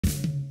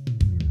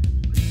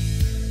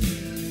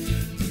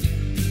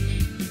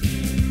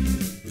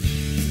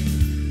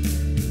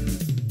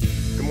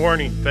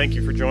morning. Thank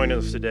you for joining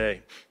us today.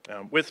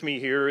 With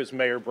me here is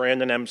Mayor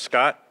Brandon M.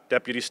 Scott,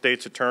 Deputy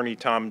State's Attorney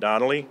Tom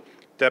Donnelly,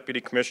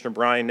 Deputy Commissioner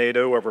Brian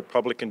Nadeau of our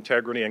Public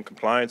Integrity and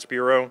Compliance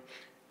Bureau,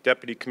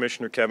 Deputy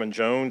Commissioner Kevin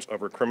Jones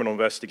of our Criminal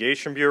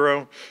Investigation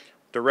Bureau,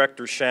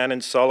 Director Shannon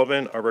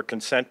Sullivan of our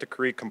Consent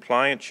Decree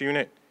Compliance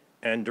Unit,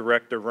 and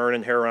Director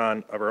Vernon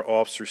Heron of our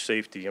Officer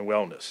Safety and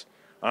Wellness.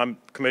 I'm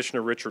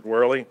Commissioner Richard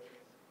Worley.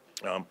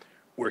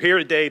 We're here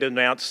today to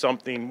announce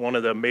something, one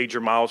of the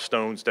major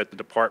milestones that the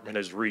department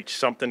has reached,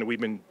 something that we've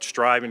been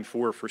striving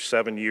for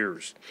 7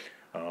 years.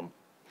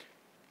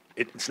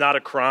 It's not a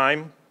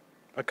crime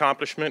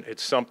accomplishment.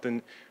 It's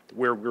something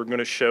where we're going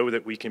to show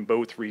that we can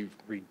both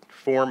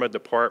reform a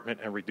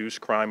department and reduce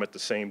crime at the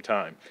same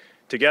time.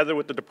 Together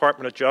with the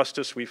Department of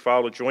Justice, we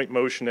filed a joint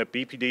motion that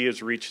BPD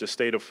has reached a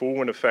state of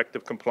full and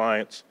effective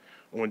compliance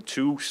on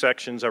 2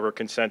 sections of our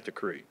consent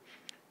decree: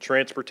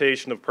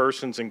 transportation of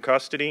persons in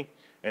custody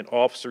and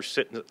officer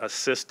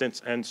assistance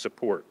and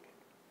support.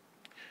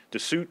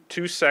 The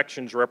 2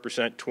 sections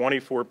represent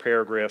 24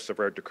 paragraphs of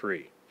our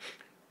decree.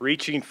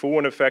 Reaching full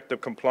and effective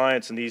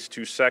compliance in these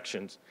 2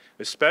 sections,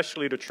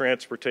 especially the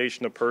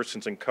transportation of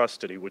persons in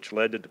custody, which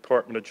led the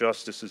Department of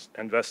Justice's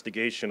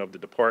investigation of the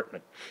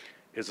department,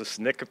 is a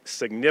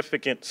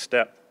significant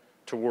step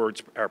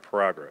towards our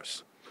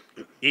progress.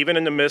 Even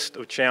in the midst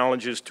of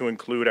challenges to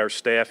include our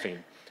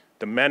staffing,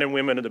 the men and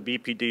women of the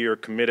BPD are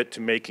committed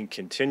to making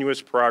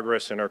continuous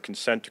progress in our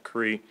consent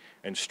decree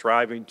and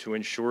striving to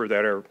ensure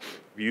that our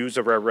views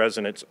of our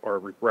residents are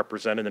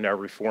represented in our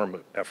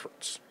reform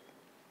efforts.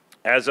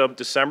 As of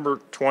December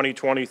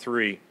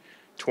 2023,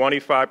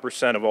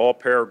 25% of all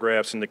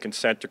paragraphs in the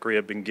consent decree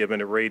have been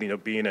given a rating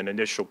of being in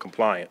initial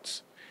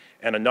compliance,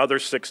 and another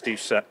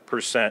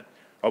 60%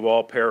 of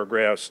all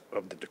paragraphs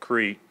of the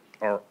decree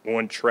are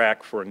on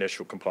track for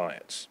initial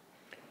compliance.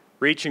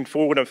 Reaching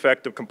full and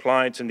effective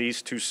compliance in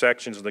these 2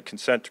 sections of the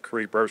consent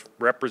decree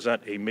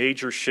represent a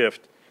major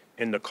shift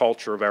in the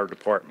culture of our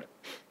department.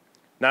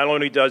 Not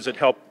only does it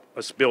help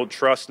us build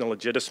trust and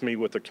legitimacy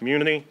with the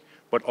community,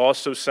 but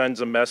also sends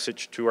a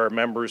message to our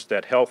members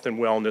that health and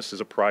wellness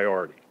is a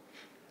priority.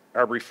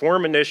 Our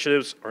reform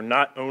initiatives are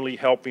not only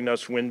helping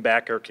us win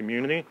back our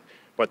community,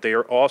 but they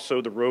are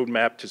also the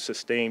roadmap to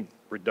sustain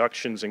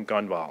reductions in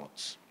gun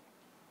violence.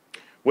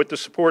 With the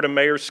support of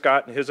Mayor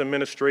Scott and his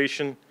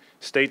administration,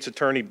 State's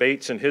Attorney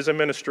Bates and his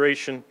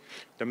administration,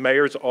 the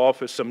Mayor's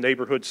Office of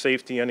Neighborhood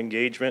Safety and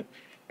Engagement,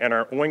 and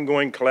our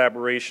ongoing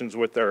collaborations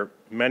with our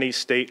many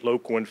state,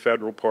 local, and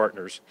federal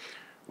partners,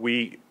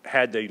 we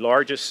had the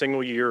largest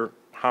single-year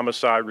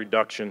homicide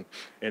reduction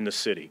in the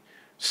city.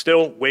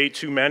 Still way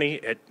too many.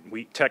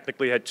 We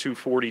technically had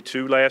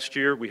 242 last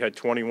year. We had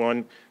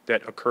 21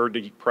 that occurred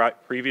the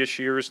previous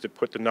years that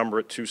put the number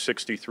at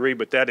 263,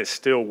 but that is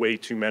still way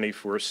too many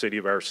for a city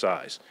of our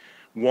size.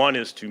 1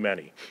 is too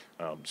many.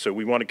 So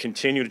we want to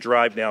continue to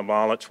drive down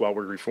violence while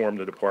we reform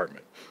the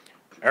department.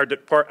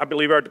 I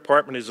believe our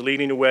department is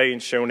leading the way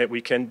and showing that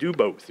we can do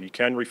both. You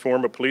can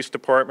reform a police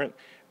department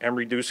and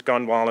reduce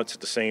gun violence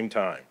at the same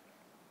time.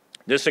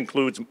 This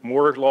includes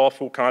more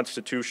lawful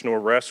constitutional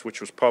arrests,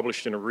 which was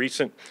published in a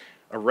recent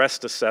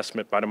arrest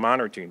assessment by the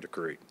monitoring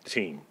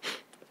team,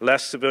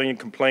 less civilian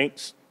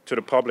complaints to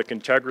the Public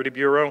Integrity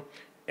Bureau,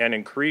 and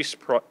increased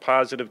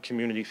positive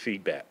community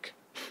feedback.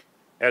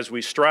 As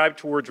we strive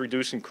towards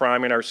reducing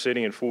crime in our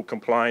city and full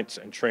compliance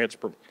and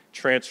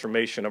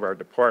transformation of our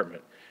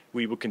department,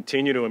 we will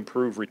continue to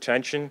improve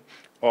retention,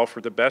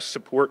 offer the best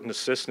support and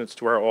assistance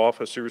to our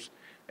officers,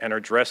 and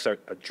address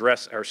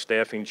our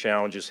staffing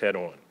challenges head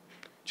on.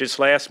 Just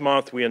last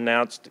month, we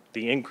announced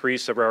the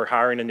increase of our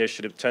hiring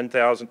initiative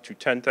 $10,000 to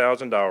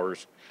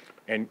 $10,000,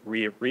 and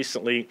we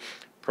recently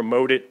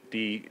promoted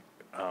the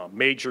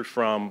major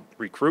from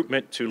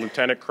recruitment to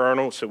lieutenant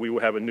colonel, so we will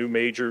have a new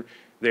major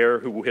there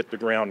who will hit the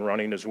ground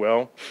running as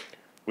well.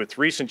 With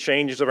recent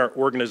changes of our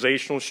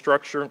organizational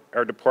structure,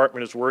 our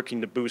department is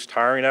working to boost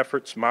hiring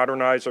efforts,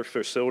 modernize our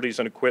facilities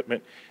and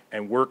equipment,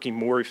 and working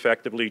more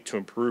effectively to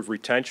improve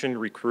retention,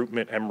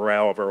 recruitment, and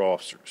morale of our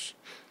officers.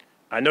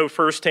 I know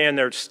firsthand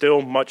there's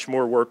still much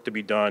more work to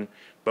be done,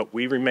 but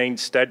we remain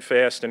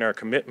steadfast in our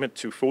commitment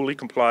to fully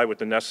comply with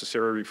the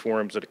necessary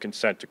reforms of the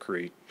consent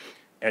decree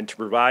and to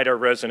provide our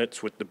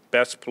residents with the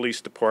best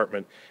police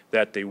department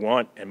that they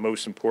want and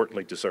most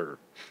importantly deserve.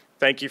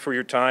 Thank you for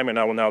your time, and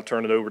I will now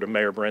turn it over to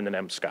Mayor Brandon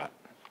M. Scott.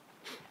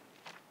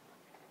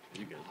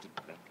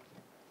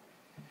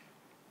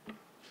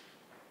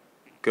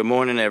 Good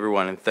morning,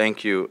 everyone, and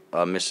thank you,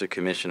 Mr.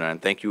 Commissioner,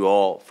 and thank you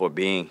all for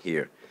being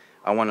here.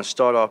 I want to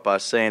start off by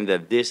saying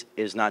that this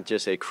is not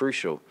just a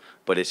crucial,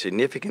 but a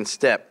significant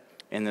step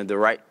in the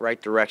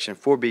right direction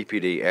for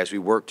BPD as we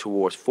work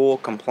towards full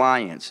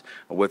compliance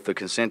with the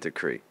consent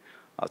decree.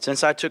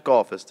 Since I took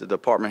office, the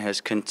department has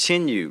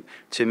continued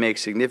to make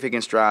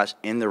significant strides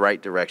in the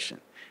right direction.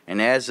 And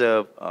as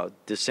of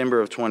December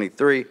of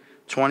 23,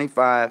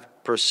 25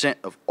 85%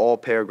 of all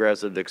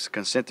paragraphs of the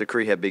consent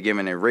decree have been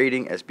given a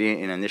rating as being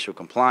in initial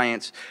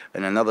compliance,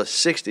 and another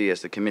 60,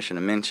 as the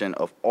Commissioner mentioned,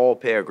 of all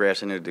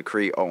paragraphs in the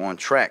decree are on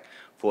track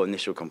for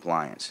initial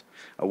compliance.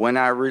 When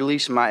I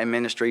released my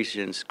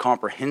administration's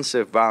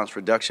comprehensive violence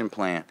reduction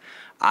plan,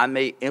 I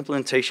made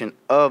implementation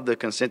of the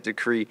consent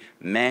decree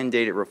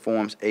mandated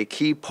reforms a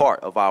key part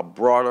of our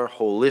broader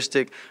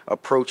holistic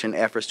approach and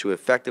efforts to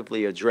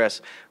effectively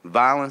address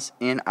violence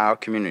in our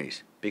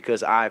communities,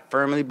 because I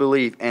firmly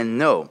believe and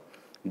know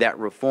that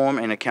reform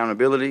and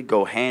accountability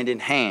go hand in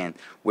hand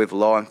with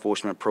law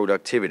enforcement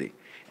productivity.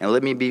 And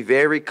let me be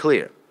very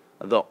clear,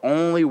 the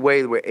only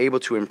way we're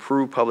able to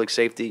improve public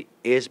safety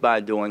is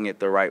by doing it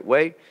the right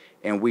way,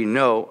 and we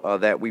know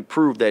that we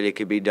proved that it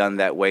could be done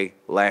that way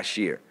last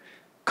year.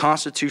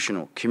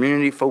 Constitutional,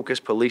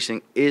 community-focused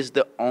policing is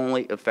the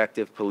only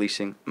effective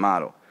policing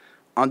model.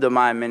 Under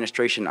my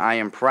administration, I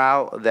am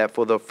proud that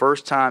for the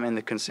first time in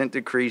the consent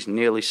decree's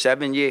nearly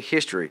 7-year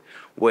history,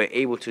 we're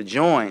able to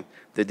join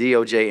the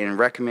DOJ in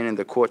recommending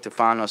the court to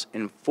find us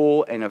in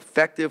full and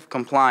effective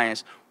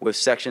compliance with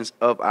sections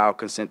of our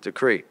consent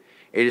decree.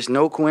 It is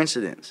no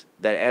coincidence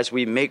that as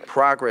we make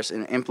progress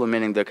in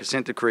implementing the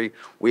consent decree,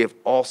 we have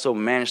also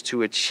managed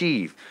to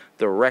achieve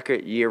the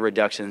record year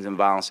reductions in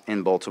violence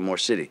in Baltimore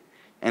City.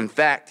 In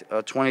fact,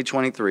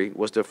 2023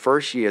 was the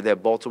first year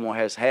that Baltimore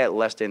has had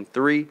less than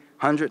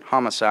 300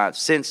 homicides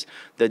since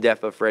the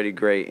death of Freddie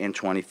Gray in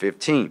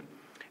 2015.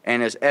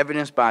 And as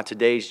evidenced by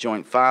today's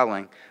joint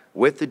filing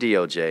with the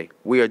DOJ,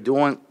 we are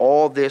doing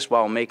all this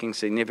while making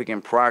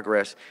significant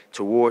progress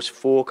towards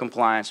full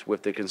compliance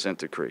with the consent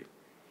decree.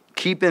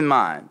 Keep in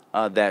mind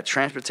that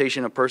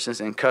transportation of persons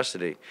in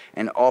custody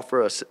and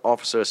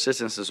officer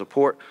assistance and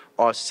support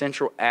are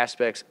central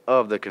aspects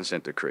of the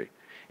consent decree.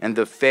 And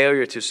the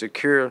failure to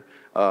secure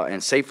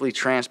and safely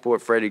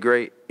transport Freddie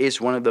Gray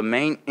is one of the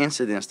main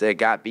incidents that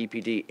got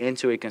BPD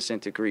into a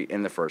consent decree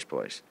in the first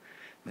place.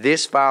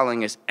 This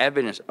filing is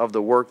evidence of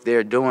the work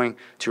they're doing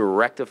to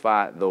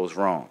rectify those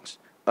wrongs.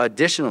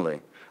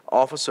 Additionally,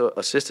 officer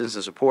assistance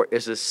and support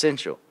is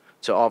essential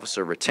to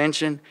officer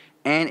retention,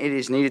 and it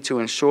is needed to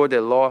ensure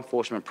that law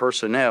enforcement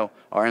personnel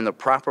are in the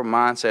proper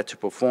mindset to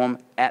perform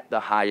at the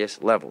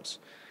highest levels.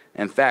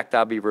 In fact,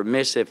 I'd be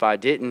remiss if I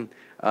didn't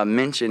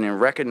mention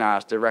and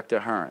recognize Director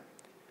Hearn.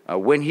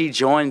 When he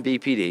joined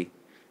BPD,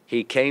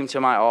 he came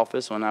to my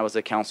office when I was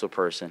a council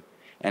person,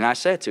 and I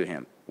said to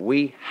him,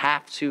 we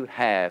have to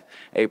have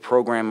a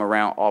program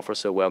around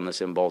officer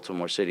wellness in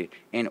Baltimore City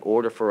in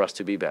order for us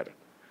to be better.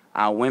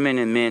 Our women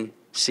and men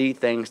see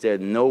things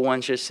that no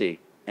one should see,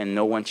 and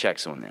no one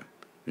checks on them.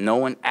 No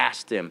one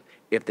asks them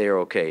if they're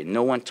okay.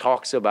 No one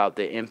talks about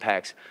the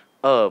impacts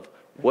of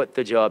what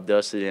the job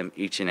does to them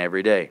each and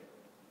every day.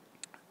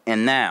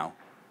 And now,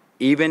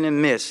 even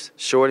amidst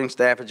shorting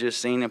staffages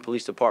seen in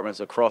police departments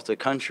across the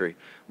country,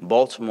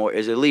 Baltimore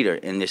is a leader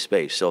in this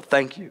space. So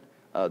thank you,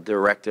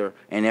 Director,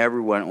 and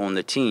everyone on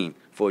the team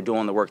for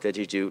doing the work that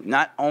you do,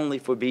 not only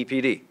for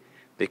BPD,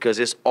 because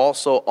it's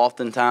also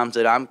oftentimes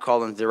that I'm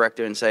calling the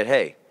Director and say,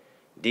 hey,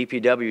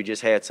 DPW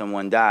just had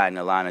someone die in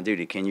the line of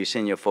duty. Can you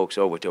send your folks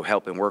over to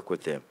help and work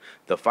with them?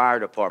 The fire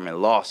department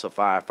lost a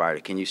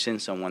firefighter. Can you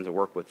send someone to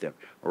work with them?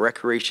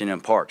 Recreation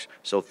and parks.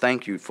 So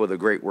thank you for the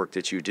great work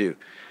that you do.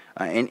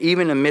 And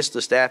even amidst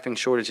the staffing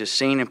shortages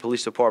seen in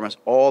police departments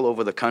all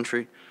over the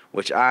country,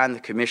 which I and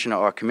the Commissioner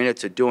are committed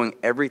to doing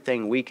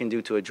everything we can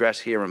do to address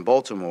here in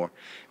Baltimore,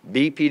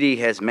 BPD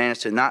has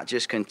managed to not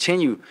just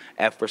continue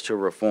efforts to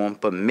reform,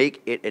 but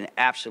make it an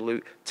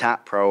absolute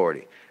top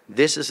priority.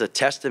 This is a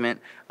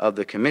testament of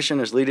the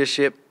Commissioner's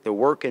leadership, the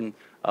work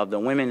of the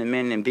women and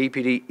men in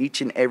BPD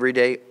each and every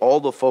day, all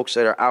the folks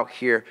that are out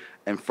here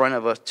in front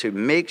of us to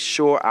make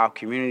sure our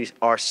communities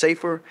are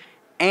safer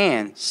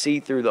and see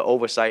through the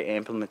oversight and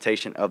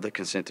implementation of the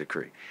consent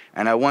decree.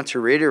 And I want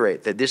to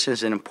reiterate that this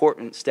is an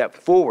important step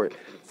forward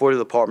for the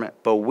department,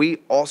 but we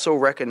also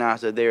recognize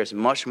that there is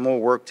much more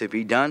work to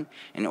be done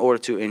in order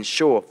to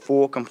ensure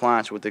full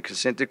compliance with the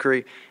consent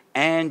decree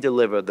and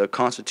deliver the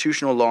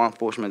constitutional law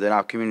enforcement that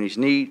our communities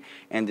need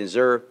and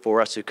deserve for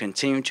us to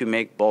continue to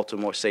make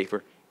Baltimore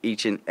safer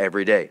each and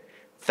every day.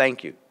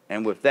 Thank you.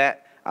 And with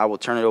that, I will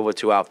turn it over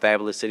to our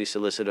fabulous City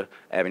Solicitor,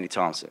 Ebony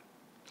Thompson.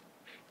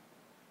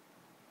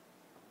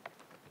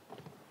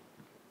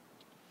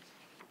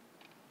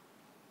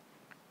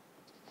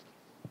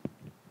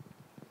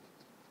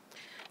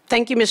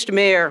 Thank you, Mr.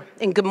 Mayor,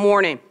 and good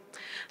morning.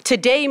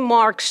 Today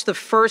marks the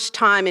first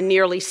time in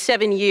nearly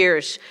 7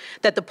 years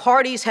that the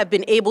parties have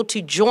been able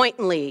to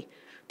jointly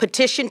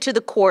petition to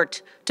the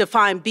court to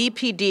find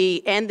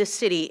BPD and the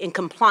city in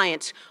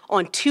compliance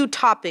on 2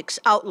 topics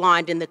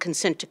outlined in the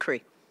consent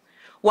decree.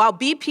 While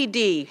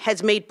BPD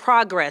has made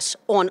progress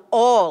on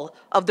all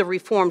of the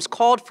reforms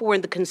called for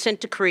in the consent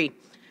decree,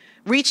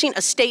 reaching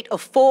a state of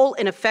full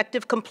and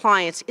effective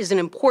compliance is an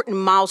important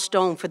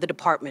milestone for the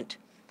department.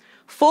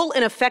 Full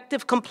and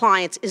effective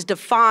compliance is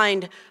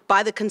defined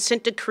by the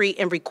consent decree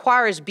and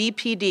requires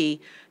BPD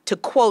to,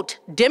 quote,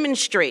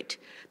 demonstrate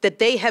that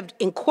they have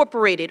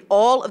incorporated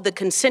all of the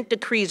consent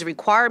decree's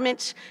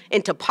requirements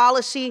into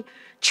policy,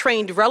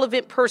 trained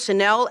relevant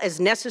personnel as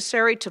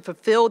necessary to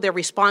fulfill their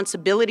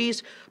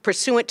responsibilities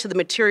pursuant to the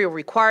material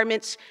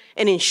requirements,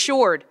 and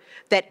ensured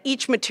that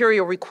each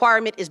material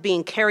requirement is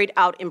being carried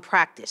out in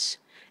practice.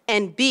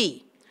 And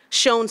B,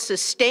 shown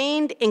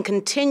sustained and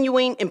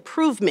continuing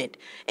improvement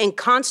in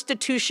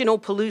constitutional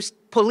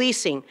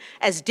policing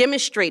as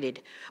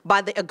demonstrated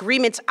by the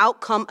agreement's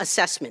outcome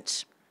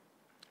assessments.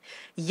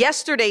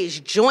 Yesterday's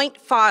joint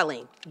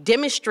filing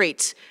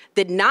demonstrates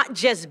that not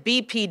just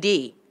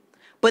BPD,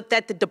 but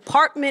that the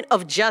Department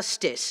of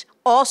Justice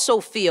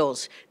also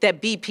feels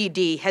that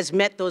BPD has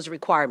met those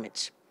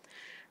requirements.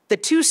 The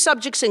two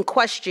subjects in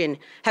question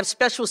have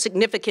special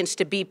significance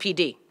to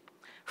BPD.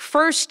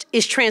 First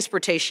is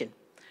transportation.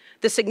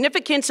 The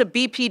significance of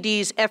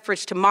BPD's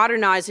efforts to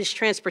modernize its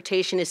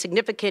transportation is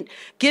significant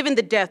given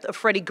the death of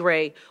Freddie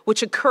Gray,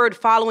 which occurred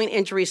following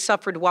injuries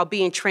suffered while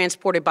being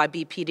transported by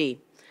BPD.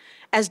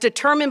 As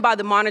determined by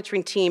the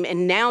monitoring team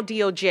and now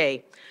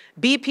DOJ,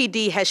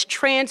 BPD has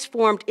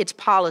transformed its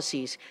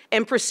policies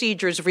and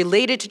procedures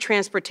related to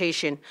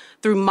transportation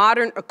through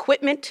modern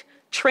equipment,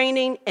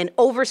 training, and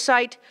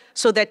oversight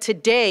so that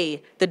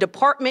today the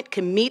department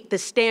can meet the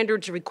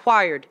standards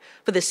required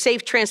for the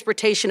safe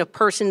transportation of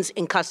persons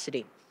in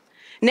custody.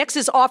 Next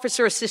is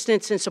officer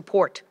assistance and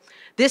support.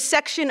 This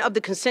section of the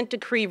consent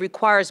decree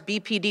requires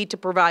BPD to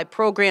provide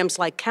programs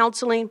like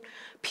counseling,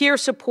 peer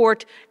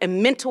support,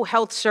 and mental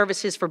health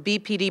services for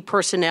BPD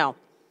personnel.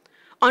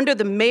 Under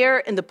the mayor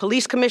and the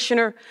police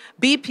commissioner,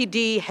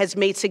 BPD has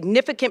made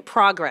significant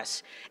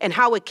progress in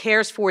how it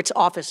cares for its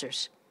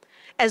officers.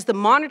 As the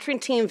monitoring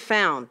team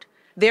found,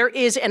 there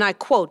is, and I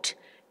quote,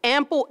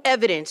 ample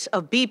evidence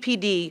of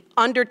BPD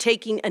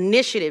undertaking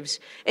initiatives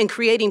and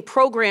creating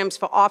programs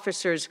for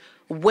officers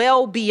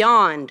well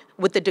beyond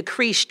what the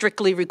decree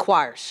strictly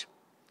requires.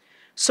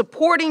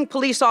 Supporting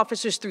police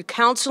officers through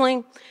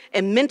counseling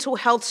and mental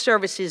health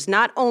services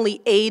not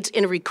only aids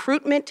in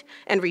recruitment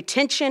and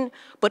retention,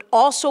 but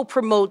also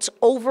promotes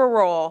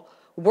overall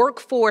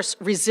workforce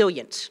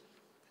resilience.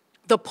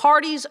 The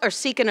parties are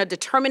seeking a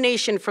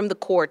determination from the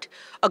court,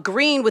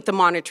 agreeing with the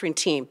monitoring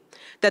team,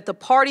 that the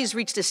parties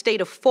reached a state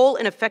of full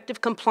and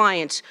effective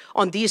compliance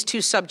on these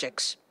two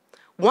subjects.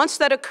 Once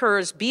that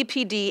occurs,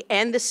 BPD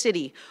and the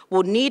city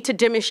will need to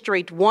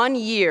demonstrate 1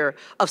 year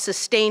of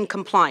sustained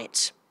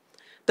compliance.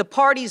 The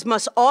parties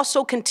must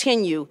also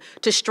continue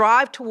to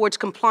strive towards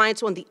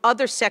compliance on the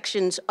other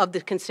sections of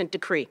the consent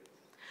decree.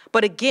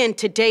 But again,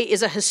 today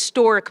is a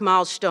historic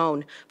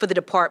milestone for the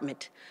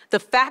department. The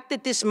fact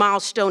that this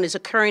milestone is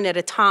occurring at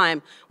a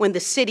time when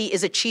the city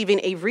is achieving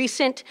a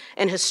recent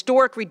and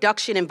historic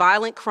reduction in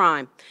violent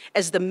crime,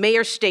 as the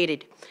mayor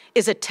stated,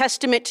 is a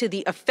testament to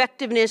the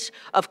effectiveness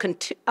of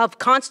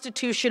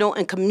constitutional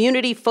and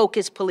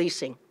community-focused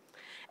policing.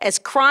 As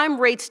crime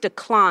rates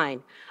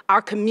decline,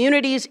 our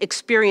communities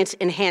experience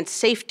enhanced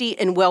safety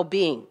and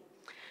well-being.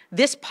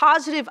 This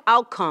positive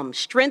outcome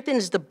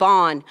strengthens the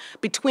bond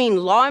between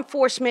law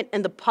enforcement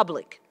and the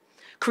public,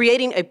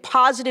 creating a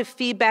positive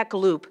feedback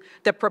loop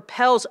that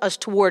propels us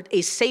toward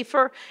a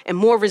safer and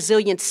more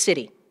resilient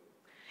city.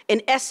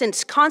 In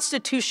essence,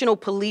 constitutional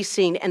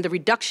policing and the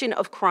reduction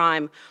of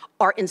crime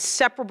are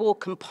inseparable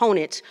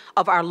components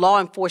of our law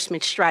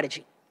enforcement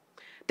strategy.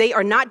 They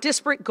are not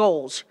disparate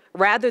goals.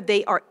 Rather,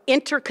 they are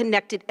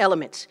interconnected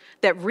elements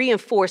that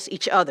reinforce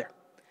each other.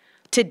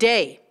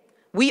 Today,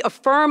 we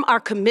affirm our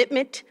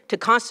commitment to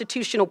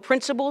constitutional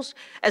principles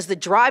as the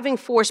driving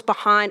force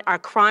behind our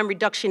crime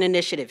reduction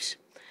initiatives.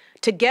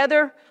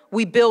 Together,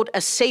 we build a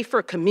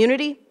safer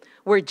community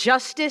where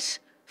justice,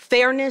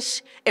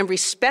 fairness, and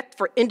respect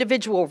for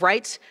individual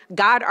rights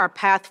guide our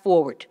path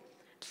forward.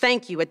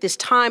 Thank you. At this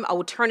time, I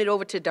will turn it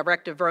over to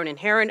Director Vernon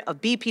Herron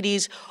of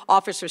BPD's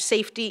Officer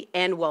Safety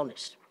and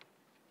Wellness.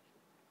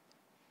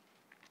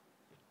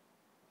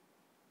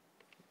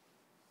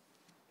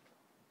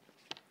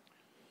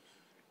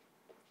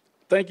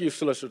 Thank you,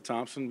 Solicitor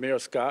Thompson, Mayor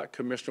Scott,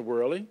 Commissioner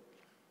Worley,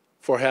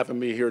 for having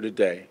me here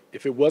today.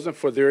 If it wasn't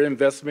for their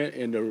investment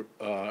in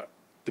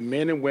the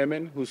men and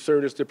women who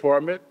serve this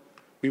department,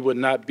 we would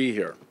not be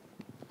here.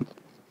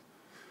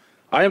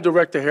 I am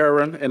Director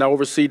Herron, and I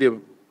oversee the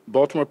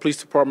Baltimore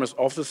Police Department's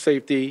Officer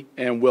Safety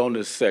and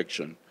Wellness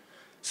section.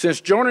 Since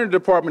joining the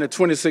department in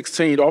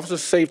 2016, the Officer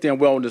Safety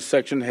and Wellness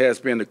section has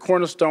been the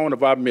cornerstone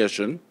of our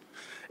mission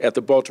at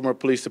the Baltimore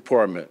Police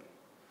Department.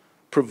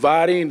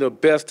 Providing the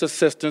best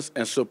assistance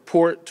and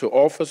support to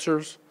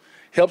officers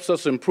helps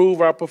us improve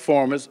our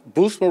performance,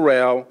 boost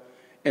morale,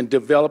 and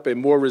develop a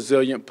more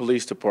resilient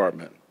police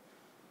department.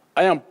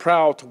 I am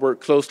proud to work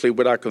closely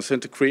with our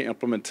consent decree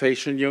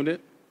implementation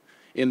unit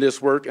in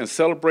this work and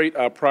celebrate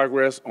our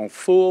progress on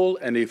full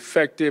and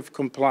effective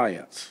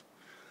compliance.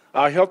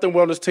 Our health and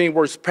wellness team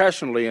works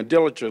passionately and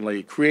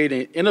diligently,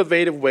 creating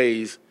innovative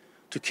ways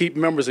to keep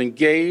members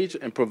engaged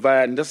and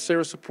provide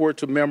necessary support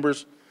to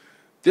members.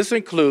 This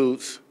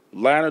includes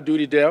line of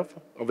duty death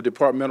of a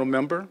departmental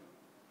member,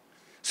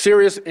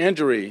 serious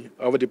injury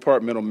of a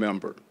departmental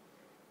member,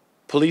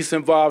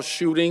 police-involved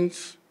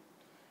shootings,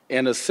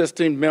 and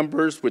assisting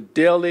members with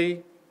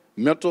daily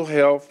mental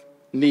health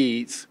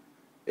needs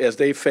as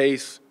they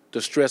face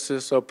the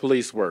stresses of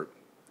police work.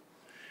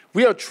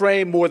 We have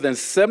trained more than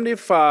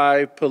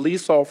 75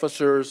 police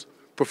officers,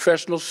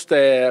 professional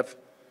staff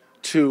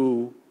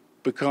to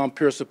become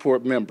peer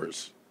support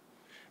members.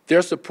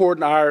 They're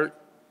supporting our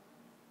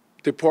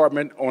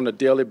department on a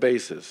daily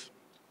basis.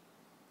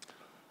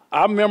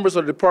 Our members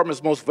are the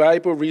department's most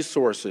valuable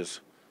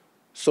resources,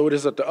 so it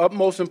is of the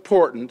utmost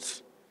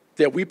importance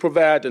that we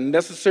provide the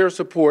necessary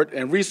support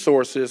and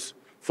resources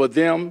for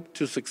them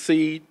to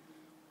succeed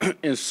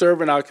in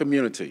serving our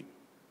community.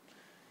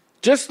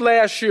 Just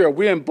last year,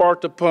 we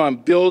embarked upon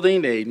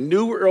building a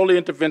new early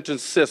intervention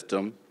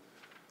system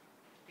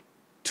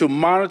to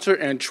monitor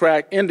and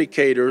track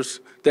indicators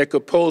that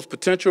could pose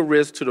potential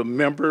risk to the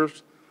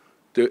members,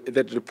 the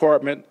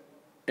department,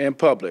 and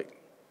public.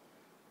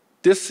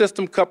 This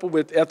system, coupled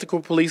with ethical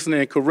policing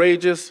and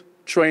courageous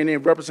training,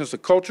 represents a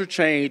culture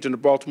change in the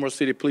Baltimore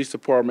City Police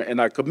Department and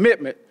our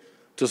commitment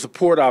to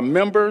support our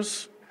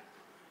members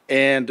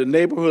and the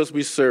neighborhoods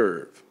we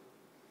serve.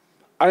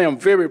 I am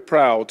very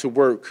proud of the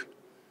work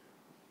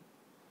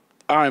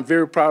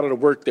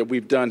that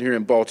we've done here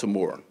in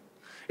Baltimore.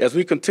 As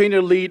we continue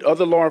to lead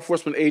other law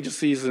enforcement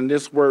agencies in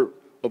this work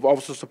of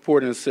officer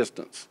support and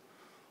assistance.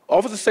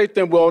 Officer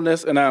Safety and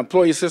Wellness and our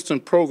Employee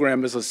Assistance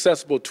Program is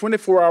accessible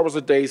 24 hours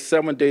a day,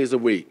 7 days a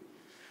week.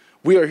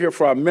 We are here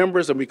for our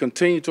members, and we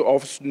continue to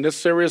offer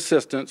necessary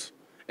assistance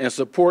and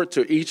support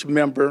to each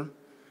member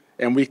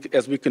and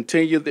as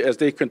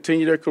they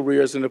continue their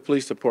careers in the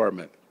police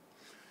department.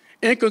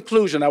 In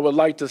conclusion, I would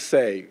like to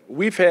say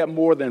we've had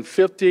more than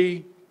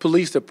 50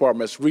 police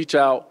departments reach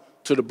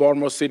out to the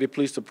Baltimore City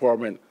Police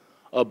Department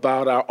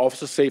about our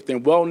Officer Safety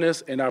and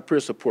Wellness and our peer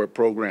support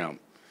program.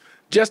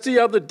 Just the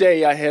other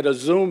day, I had a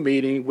Zoom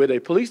meeting with a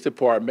police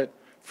department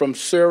from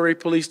Surrey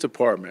Police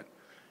Department.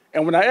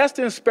 And when I asked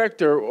the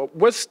inspector,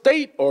 what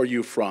state are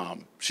you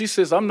from? She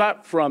says, I'm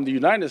not from the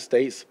United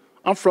States,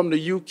 I'm from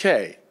the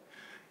UK.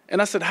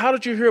 And I said, how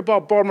did you hear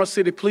about Baltimore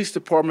City Police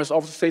Department's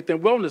Officer Safety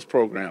and Wellness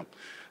program?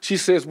 She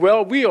says,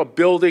 well, we are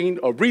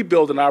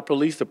rebuilding our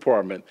police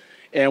department,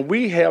 and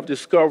we have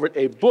discovered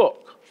a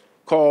book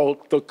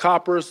called The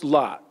Copper's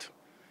Lot.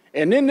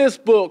 And in this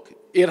book,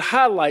 it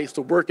highlights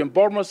the work in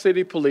Baltimore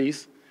City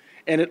Police,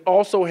 and it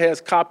also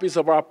has copies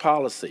of our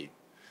policy.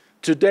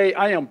 Today,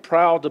 I am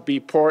proud to be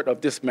part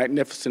of this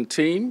magnificent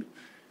team.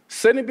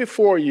 Sitting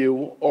before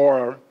you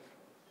are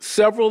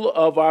several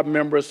of our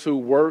members who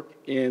work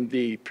in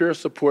the peer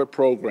support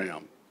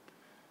program.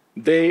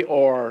 They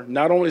are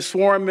not only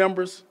sworn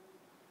members,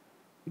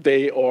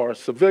 they are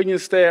civilian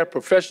staff,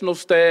 professional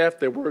staff,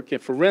 they work in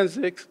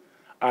forensics,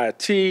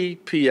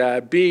 IT,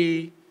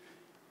 PIB,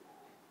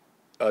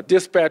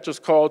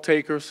 dispatchers, call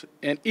takers,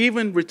 and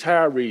even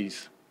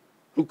retirees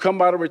who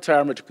come out of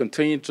retirement to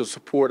continue to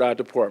support our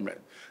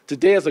department.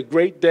 Today is a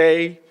great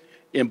day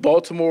in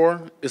Baltimore.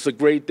 It's a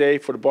great day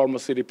for the Baltimore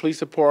City Police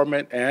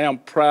Department, and I am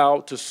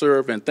proud to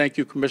serve. And thank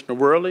you, Commissioner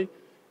Worley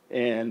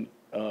and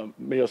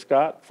Mayor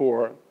Scott,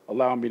 for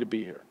allowing me to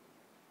be here.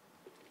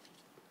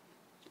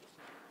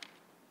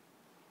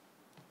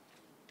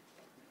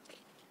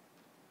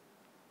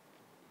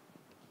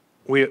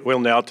 We'll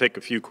now take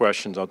a few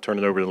questions. I'll turn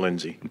it over to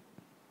Lindsay.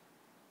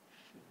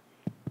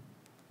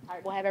 All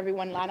right, we'll have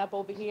everyone line up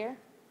over here.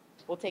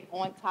 We'll take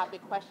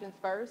on-topic questions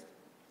first.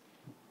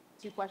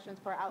 2 questions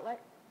per outlet.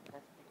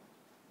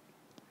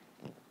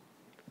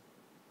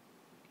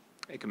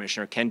 Hey,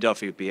 Commissioner. Ken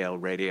Duffy with BL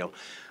Radio.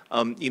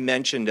 You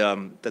mentioned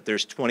that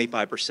there's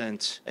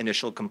 25%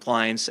 initial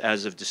compliance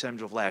as of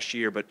December of last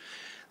year, but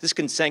this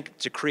consent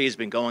decree has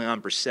been going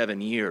on for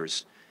 7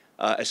 years.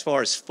 As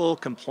far as full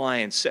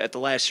compliance, at the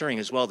last hearing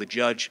as well, the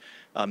judge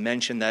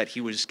mentioned that he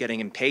was getting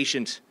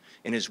impatient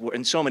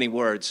in so many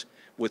words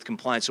with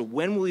compliance. So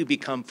when will you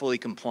become fully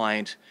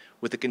compliant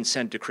with the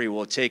consent decree?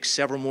 Will it take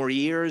several more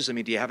years? I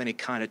mean, do you have any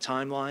kind of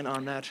timeline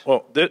on that?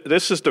 Well,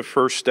 this is the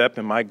first step,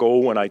 and my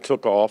goal when I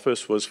took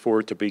office was for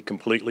it to be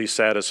completely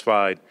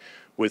satisfied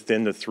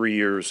within the 3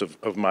 years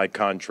of my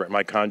contract.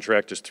 My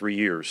contract is 3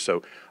 years,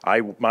 so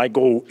my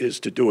goal is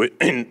to do it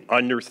in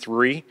under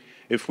 3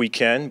 if we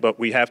can, but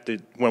we have to,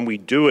 when we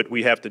do it,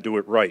 we have to do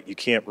it right. You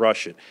can't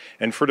rush it.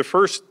 And for the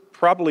first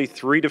probably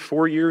 3 to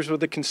 4 years with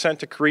the consent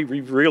decree,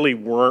 we really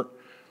weren't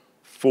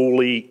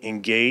fully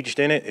engaged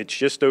in it. It's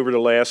just over the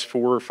last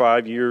 4 or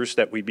 5 years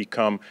that we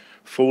become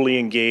fully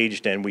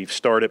engaged and we've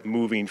started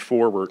moving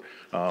forward.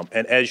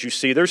 And as you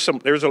see, there's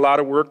a lot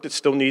of work that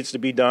still needs to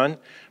be done,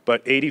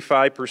 but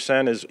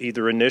 85% is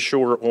either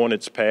initial or on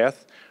its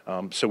path.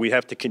 So we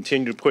have to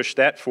continue to push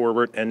that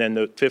forward, and then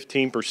the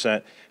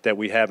 15% that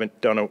we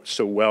haven't done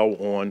so well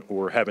on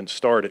or haven't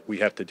started, we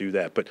have to do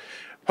that. But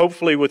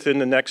hopefully within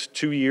the next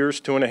 2 years,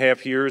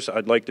 2.5 years,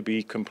 I'd like to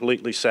be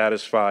completely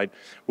satisfied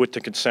with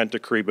the consent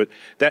decree. But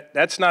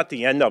that's not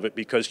the end of it,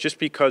 because just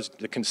because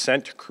the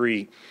consent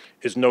decree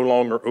is no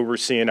longer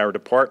overseeing our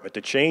department,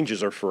 the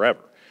changes are forever.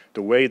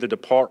 The way the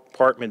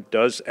department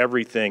does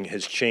everything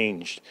has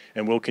changed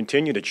and will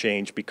continue to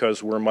change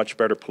because we're a much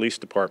better police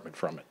department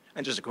from it.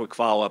 And just a quick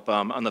follow-up,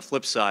 on the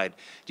flip side,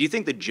 do you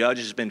think the judge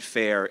has been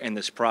fair in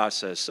this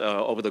process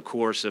over the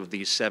course of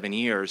these 7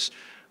 years?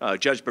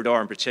 Judge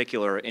Berdar in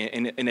particular,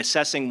 in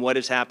assessing what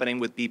is happening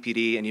with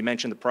BPD, and you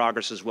mentioned the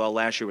progress as well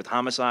last year with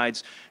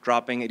homicides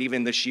dropping, and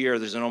even this year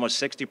there's an almost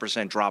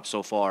 60% drop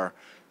so far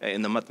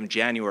in the month of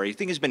January. You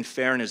think he's been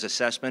fair in his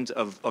assessment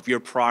of your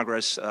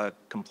progress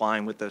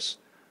complying with this?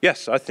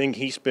 Yes, I think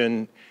he's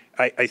been,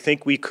 I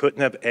think we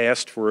couldn't have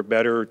asked for a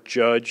better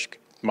judge,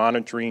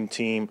 monitoring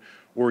team,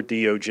 or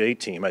DOJ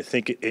team. I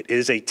think it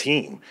is a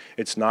team.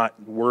 It's not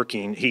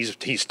working.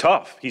 He's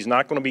tough. He's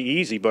not going to be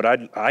easy, but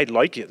I'd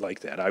like it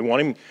like that. I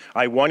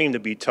want him to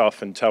be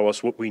tough and tell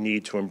us what we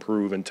need to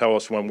improve and tell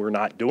us when we're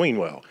not doing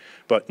well.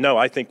 But no,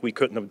 I think we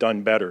couldn't have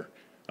done better.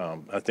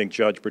 I think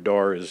Judge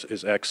Berdar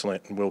is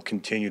excellent and will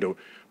continue to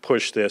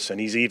push this, and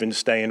he's even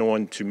staying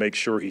on to make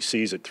sure he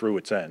sees it through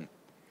its end.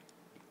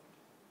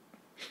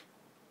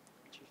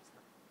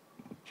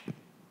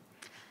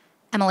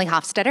 Emily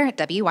Hofstetter at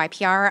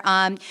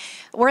WYPR.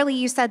 Worley,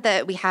 you said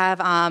that we have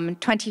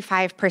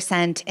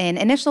 25% in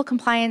initial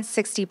compliance,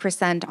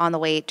 60% on the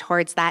way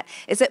towards that.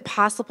 Is it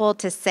possible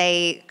to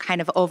say kind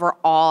of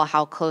overall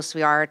how close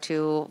we are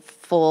to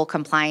full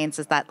compliance?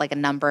 Is that like a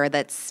number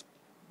that's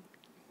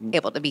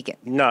able to be given?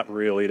 Not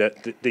really.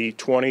 The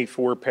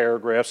 24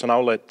 paragraphs, and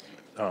I'll let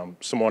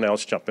someone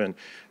else jump in.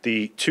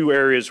 The 2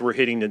 areas we're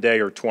hitting today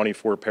are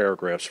 24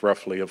 paragraphs,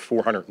 roughly, of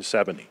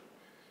 470.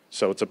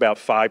 So it's about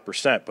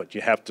 5%, but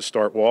you have to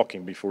start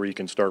walking before you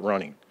can start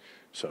running.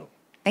 So.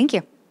 Thank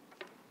you.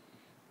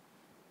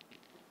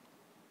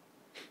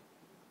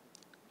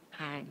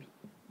 Hi.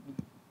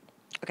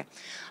 Okay.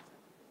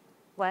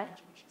 What?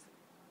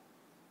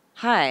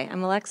 Hi,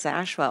 I'm Alexa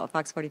Ashwell,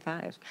 Fox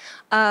 45.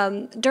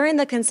 During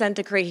the consent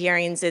decree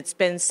hearings, it's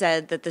been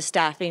said that the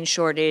staffing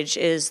shortage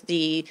is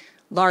the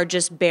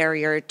largest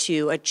barrier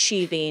to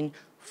achieving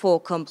full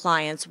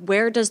compliance.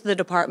 Where does the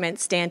department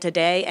stand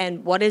today,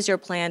 and what is your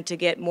plan to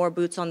get more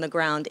boots on the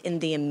ground in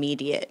the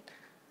immediate?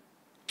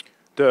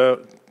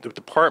 The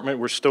department,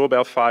 we're still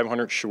about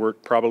 500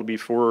 short. Probably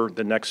before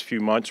the next few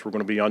months, we're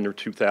going to be under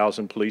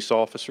 2,000 police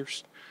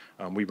officers.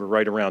 We were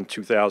right around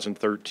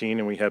 2013,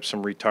 and we have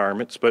some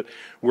retirements. But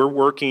we're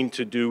working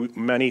to do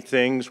many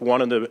things.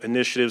 One of the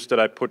initiatives that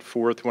I put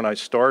forth when I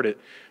started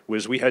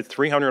was we had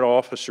 300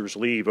 officers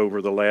leave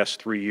over the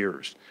last 3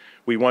 years.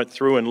 We went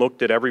through and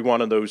looked at every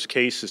one of those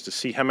cases to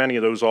see how many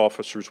of those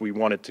officers we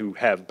wanted to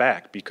have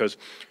back, because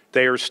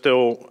they are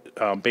still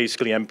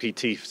basically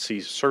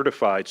MPTC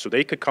certified, so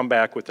they could come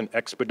back with an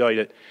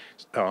expedited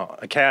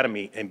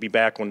academy and be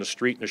back on the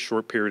street in a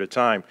short period of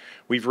time.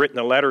 We've written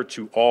a letter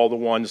to all the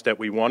ones that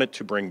we wanted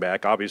to bring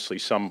back. Obviously,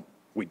 some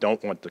we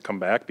don't want to come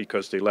back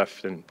because they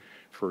left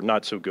for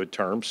not so good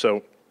terms.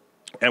 So.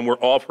 And we're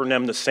offering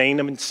them the same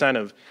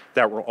incentive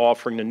that we're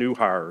offering the new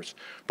hires.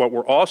 But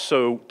we're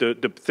also, the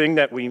thing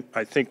that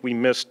I think we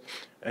missed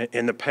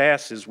in the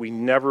past is we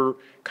never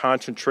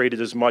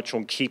concentrated as much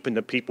on keeping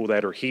the people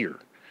that are here.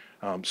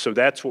 So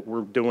that's what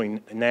we're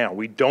doing now.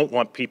 We don't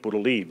want people to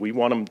leave. We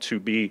want them to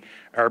be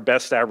our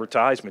best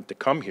advertisement to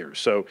come here.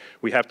 So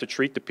we have to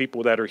treat the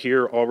people that are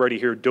here, already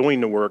here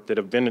doing the work, that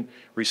have been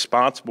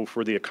responsible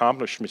for the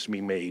accomplishments we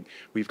made.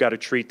 We've got to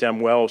treat them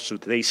well so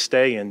that they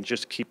stay and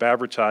just keep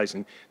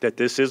advertising that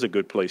this is a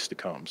good place to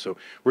come. So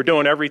we're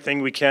doing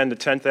everything we can. The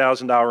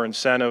 $10,000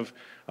 incentive,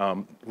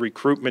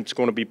 recruitment's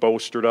going to be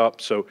bolstered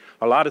up. So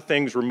a lot of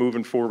things we're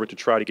moving forward to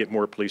try to get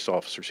more police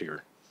officers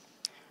here.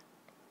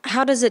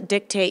 How does it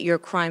dictate your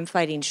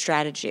crime-fighting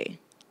strategy?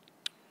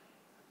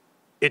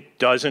 It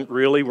doesn't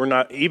really. We're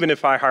not, even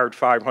if I hired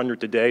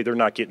 500 today, they're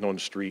not getting on the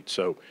street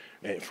so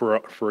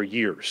for a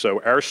year.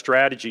 So our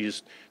strategy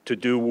is to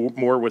do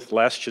more with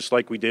less, just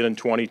like we did in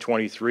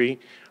 2023.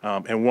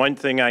 And one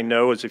thing I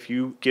know is if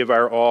you give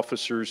our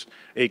officers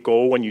a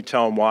goal and you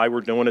tell them why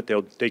we're doing it,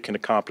 they can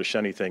accomplish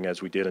anything,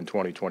 as we did in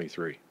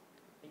 2023.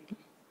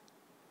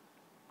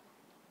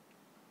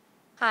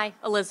 Hi,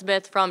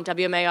 Elizabeth from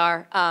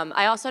WMAR.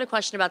 I also had a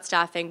question about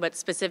staffing, but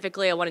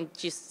specifically I wanted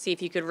to see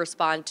if you could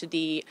respond to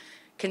the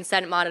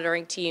consent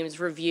monitoring team's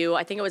review.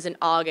 I think it was in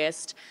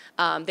August.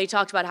 They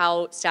talked about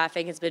how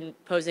staffing has been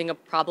posing a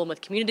problem with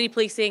community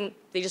policing.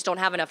 They just don't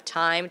have enough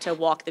time to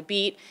walk the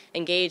beat,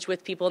 engage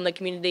with people in the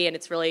community, and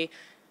it's really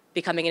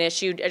becoming an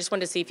issue. I just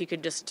wanted to see if you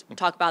could just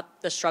talk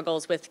about the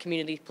struggles with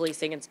community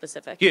policing in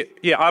specific.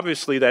 Yeah,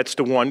 obviously that's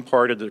the one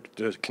part of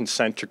the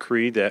consent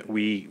decree that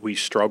we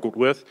struggled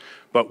with,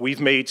 but we've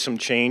made some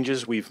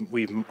changes. We've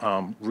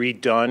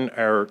redone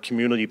our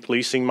community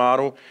policing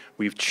model.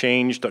 We've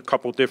changed a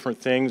couple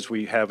different things.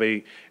 We have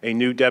a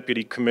new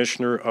deputy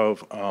commissioner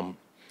of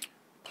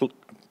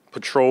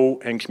patrol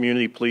and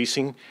community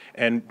policing,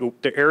 and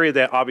the area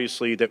that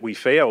obviously that we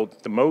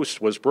failed the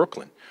most was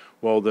Brooklyn.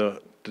 Well,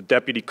 the the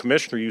deputy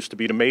commissioner used to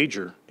be the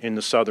major in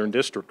the Southern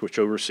District, which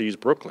oversees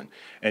Brooklyn.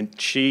 And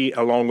she,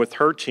 along with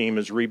her team,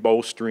 is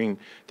rebolstering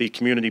the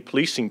community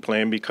policing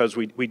plan because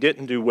we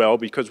didn't do well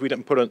because we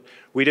didn't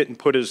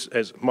put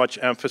as much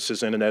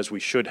emphasis in it as we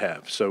should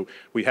have. So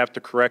we have to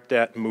correct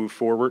that and move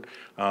forward.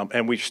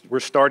 And we're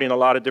starting a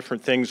lot of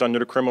different things under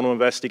the Criminal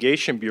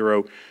Investigation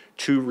Bureau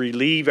to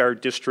relieve our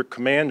district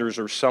commanders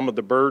or some of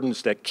the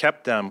burdens that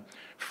kept them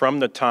from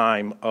the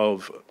time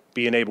of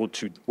being able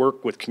to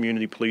work with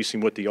community policing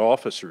with the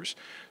officers.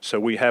 So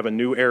we have a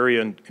new area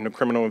in the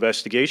Criminal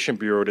Investigation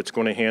Bureau that's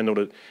going to handle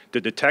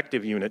the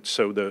detective unit,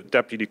 so the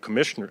deputy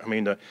commissioner,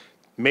 the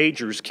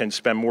majors can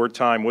spend more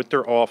time with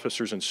their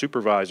officers and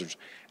supervisors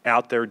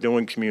out there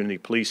doing community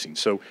policing.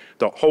 So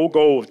the whole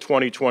goal of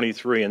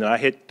 2023, and I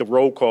hit the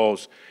roll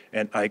calls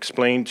and I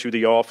explained to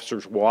the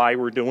officers why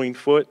we're doing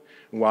foot,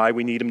 why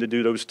we need them to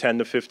do those 10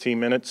 to 15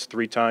 minutes,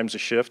 3 times a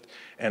shift.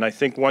 And I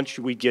think once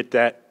we get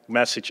that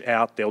message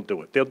out, they'll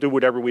do it. They'll do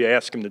whatever we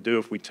ask them to do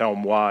if we tell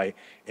them why,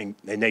 and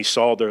they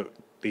saw the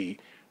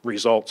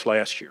results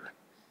last year.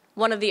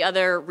 One of the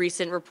other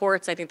recent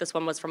reports, I think this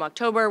one was from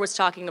October, was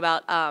talking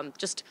about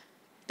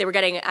they were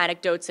getting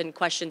anecdotes and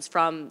questions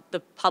from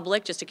the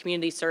public, just a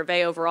community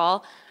survey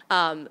overall,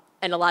 and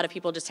a lot of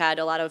people just had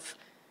a lot of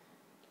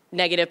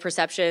negative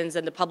perceptions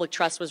and the public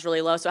trust was really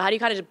low. So how do you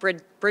kind of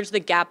bridge the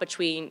gap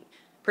between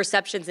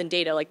perceptions and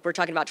data? Like we're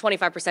talking about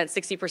 25%,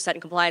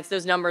 60% compliance.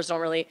 Those numbers don't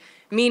really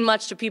mean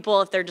much to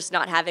people if they're just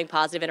not having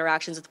positive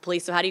interactions with the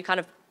police. So how do you kind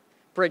of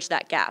bridge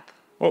that gap?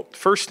 Well,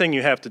 first thing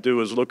you have to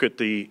do is look at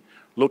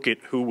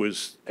who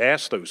was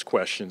asked those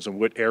questions and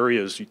what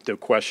areas the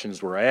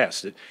questions were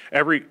asked.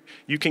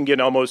 You can get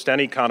almost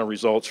any kind of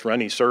results for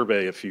any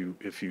survey if you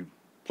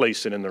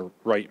place it in the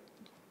right,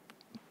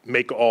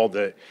 make all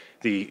the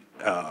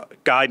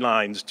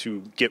guidelines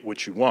to get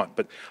what you want.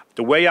 But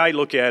the way I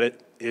look at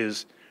it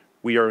is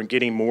we are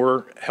getting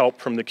more help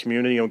from the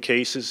community on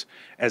cases.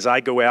 As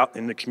I go out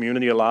in the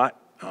community a lot,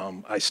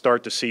 I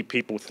start to see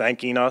people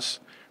thanking us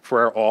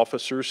for our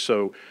officers.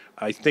 So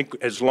I think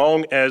as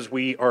long as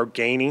we are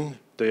gaining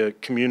the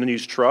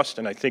community's trust,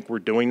 and I think we're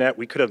doing that,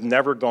 we could have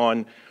never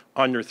gone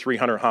under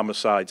 300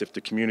 homicides if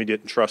the community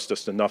didn't trust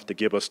us enough to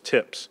give us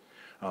tips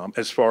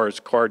as far as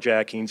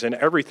carjackings and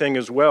everything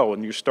as well.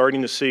 And you're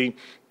starting to see,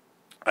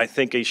 I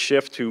think, a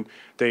shift to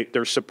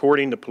they're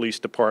supporting the police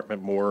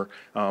department more,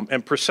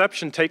 and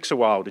perception takes a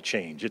while to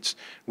change.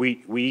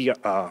 We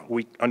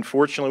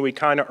unfortunately we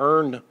kind of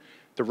earned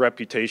the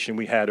reputation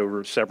we had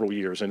over several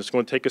years, and it's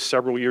going to take us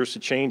several years to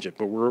change it.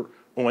 But we're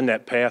on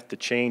that path to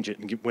change it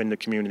and win the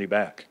community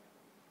back.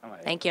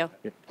 Thank you.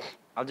 Yeah.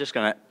 I'm just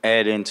going to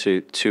add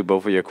into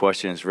both of your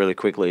questions really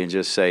quickly and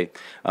just say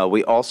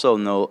we also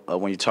know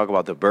when you talk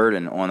about the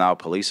burden on our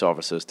police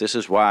officers, this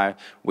is why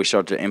we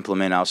start to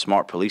implement our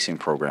smart policing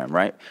program,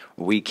 right?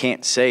 We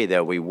can't say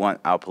that we want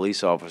our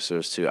police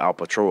officers our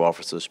patrol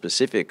officers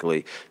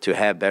specifically, to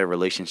have better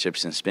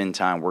relationships and spend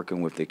time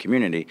working with the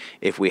community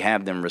if we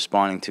have them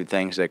responding to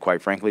things that,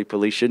 quite frankly,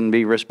 police shouldn't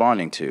be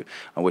responding to,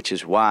 which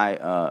is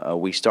why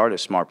we started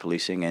smart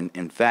policing. And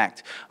in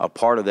fact, a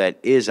part of that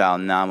is our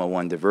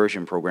 911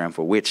 diversion program,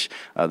 for which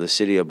the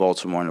City of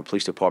Baltimore and the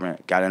Police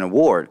Department got an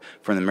award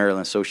from the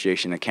Maryland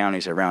Association of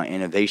Counties around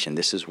innovation.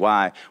 This is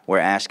why we're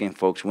asking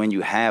folks, when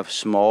you have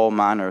small,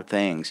 minor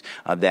things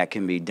that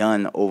can be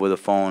done over the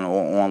phone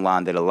or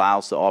online that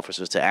allows the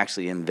officers to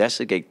actually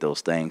investigate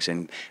those things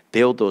and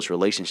build those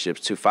relationships,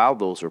 to file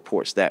those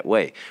reports that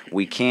way.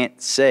 We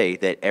can't say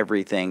that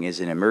everything is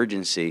an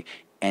emergency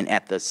and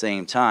at the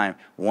same time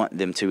want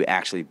them to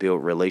actually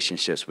build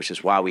relationships, which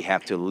is why we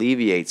have to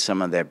alleviate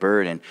some of that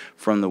burden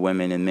from the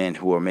women and men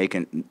who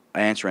are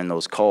answering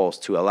those calls,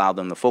 to allow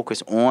them to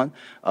focus on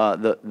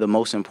the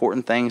most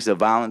important things, the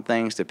violent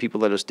things, the people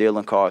that are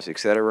stealing cars, et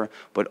cetera,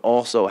 but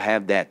also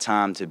have that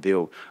time to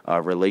build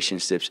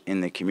relationships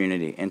in the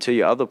community. And to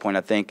your other point,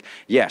 I think,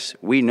 yes,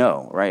 we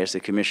know, right, as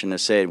the commissioner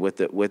said, what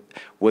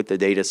the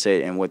data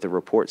said and what the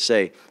reports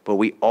say, but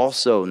we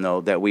also know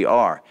that we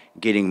are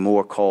getting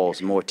more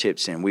calls, more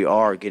tips in. We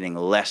are getting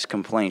less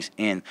complaints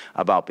in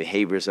about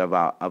behaviors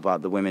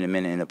about the women and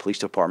men in the police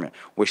department,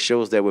 which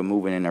shows that we're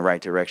moving in the right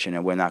direction,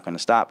 and we're not going to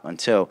stop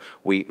until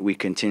we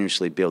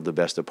continuously build the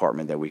best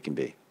department that we can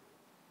be.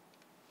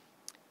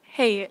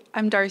 Hey,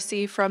 I'm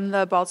Darcy from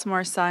the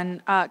Baltimore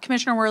Sun.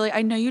 Commissioner Worley,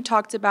 I know you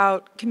talked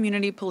about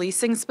community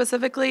policing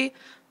specifically,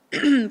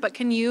 but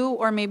can you,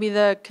 or maybe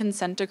the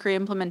consent decree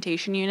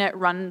implementation unit,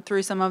 run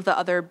through some of the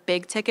other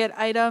big ticket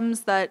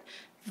items that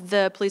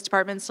the police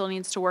department still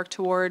needs to work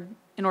toward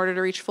in order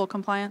to reach full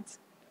compliance?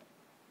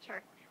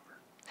 Sure.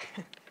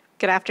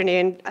 Good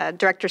afternoon.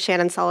 Director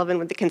Shannon Sullivan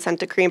with the Consent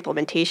Decree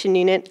Implementation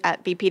Unit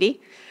at BPD.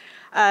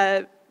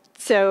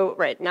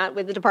 Not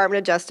with the Department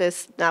of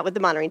Justice, not with the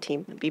monitoring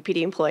team, the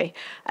BPD employee.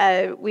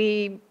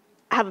 We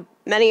have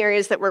many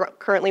areas that we're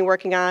currently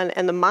working on,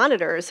 and the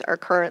monitors are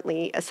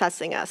currently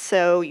assessing us.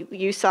 So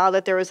you saw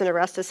that there was an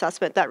arrest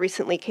assessment that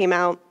recently came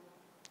out.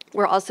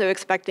 We're also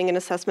expecting an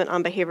assessment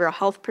on behavioral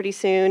health pretty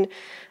soon,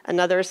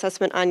 another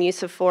assessment on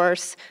use of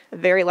force, a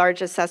very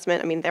large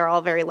assessment. I mean, they're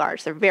all very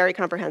large. They're very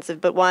comprehensive,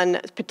 but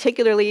one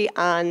particularly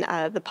on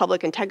the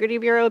Public Integrity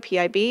Bureau,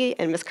 PIB,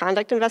 and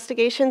misconduct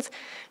investigations,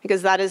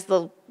 because that is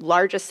the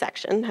largest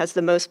section, has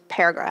the most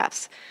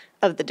paragraphs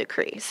of the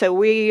decree.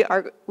 So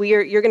you're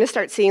going to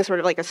start seeing sort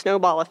of like a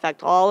snowball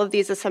effect. All of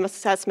these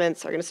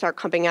assessments are going to start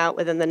coming out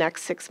within the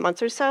next 6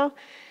 months or so.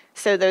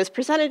 So those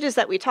percentages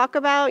that we talk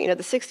about, you know,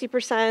 the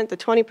 60%, the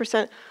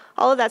 20%,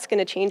 all of that's going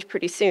to change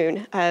pretty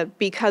soon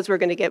because we're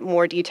going to get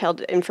more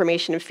detailed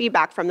information and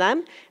feedback from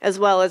them, as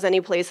well as any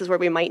places where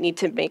we might need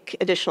to make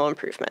additional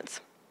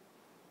improvements.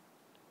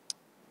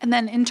 And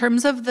then in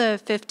terms of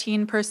the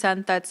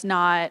 15% that's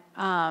not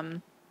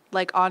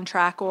like on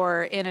track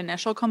or in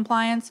initial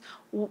compliance,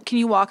 can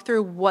you walk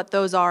through what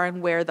those are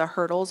and where the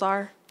hurdles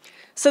are?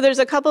 So there's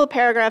a couple of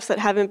paragraphs that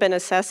haven't been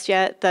assessed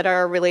yet that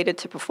are related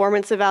to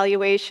performance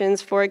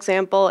evaluations, for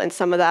example, and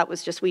some of that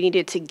was just we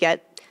needed to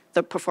get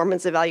the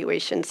performance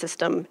evaluation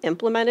system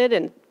implemented,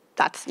 and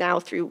that's now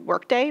through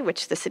Workday,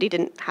 which the city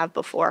didn't have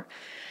before.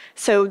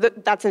 So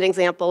that's an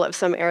example of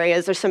some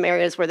areas. There's some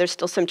areas where there's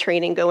still some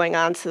training going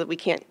on so that we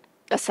can't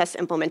assess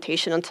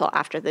implementation until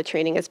after the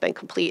training has been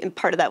complete, and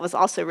part of that was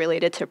also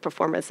related to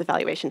performance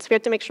evaluations. We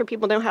have to make sure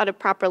people know how to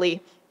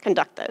properly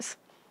conduct those.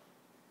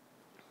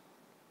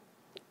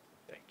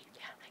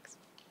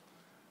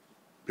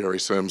 Barry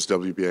Sims,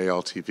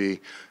 WBAL-TV.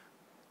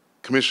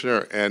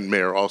 Commissioner and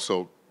Mayor,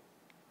 also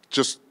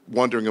just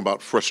wondering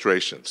about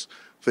frustrations,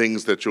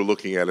 things that you're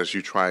looking at as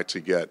you try to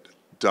get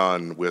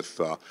done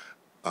with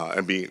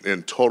and be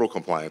in total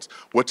compliance.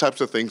 What types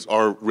of things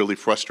are really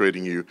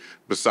frustrating you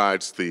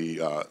besides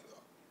the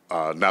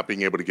not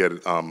being able to get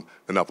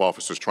enough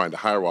officers, trying to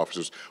hire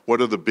officers?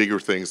 What are the bigger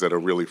things that are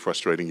really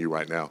frustrating you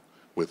right now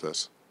with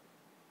this?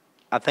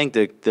 I think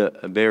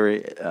that,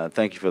 Barry,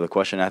 thank you for the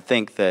question. I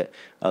think that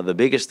the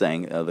biggest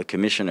thing the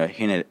Commissioner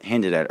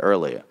hinted at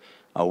earlier,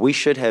 we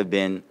should have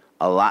been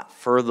a lot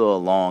further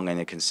along in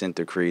the consent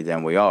decree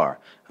than we are.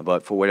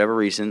 But for whatever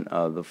reason,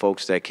 the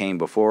folks that came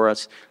before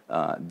us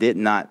did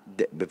not,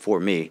 before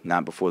me,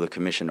 not before the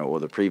Commissioner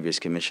or the previous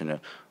Commissioner,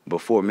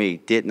 before me,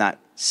 did not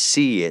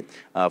see it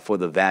for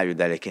the value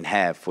that it can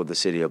have for the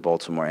city of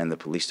Baltimore and the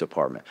police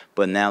department.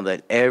 But now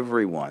that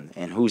everyone,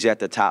 and who's at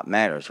the top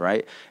matters,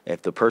 right?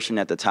 If the person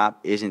at the top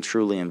isn't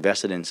truly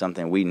invested in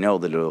something, we know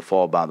that it'll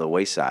fall by the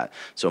wayside.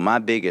 So my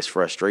biggest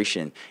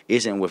frustration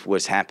isn't with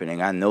what's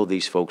happening. I know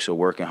these folks are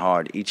working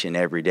hard each and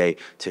every day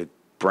to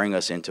bring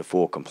us into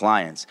full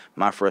compliance.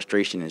 My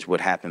frustration is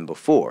what happened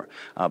before,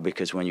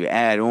 because when you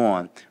add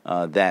on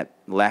that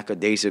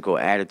lackadaisical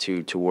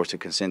attitude towards the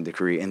consent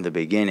decree in the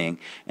beginning,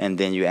 and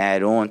then you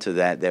add on to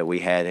that we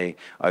had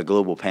a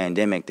global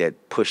pandemic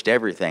that pushed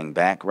everything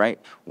back, right?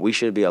 We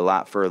should be a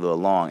lot further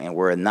along, and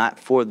were it not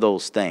for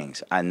those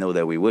things, I know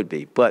that we would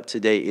be. But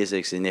today is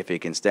a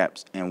significant step,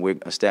 and we're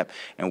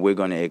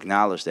going to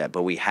acknowledge that.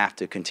 But we have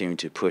to continue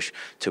to push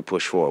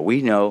forward.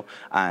 We know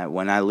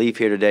when I leave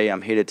here today,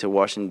 I'm headed to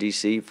Washington,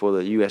 D.C. for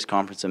the U.S.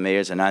 Conference of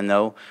Mayors, and I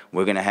know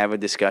we're going to have a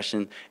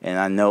discussion, and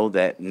I know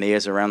that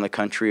mayors around the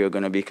country are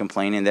going to be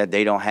complaining that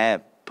they don't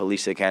have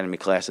police academy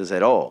classes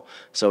at all.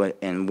 So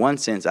in one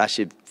sense, I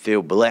should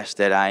feel blessed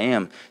that I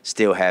am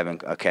still having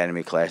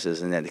academy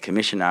classes and that the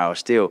Commissioner are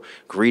still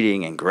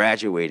greeting and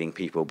graduating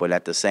people. But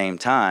at the same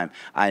time,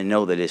 I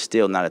know that it's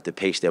still not at the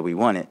pace that we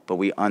want it, but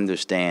we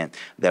understand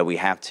that we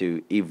have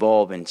to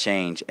evolve and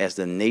change as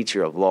the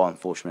nature of law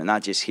enforcement,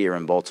 not just here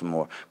in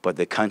Baltimore, but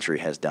the country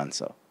has done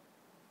so.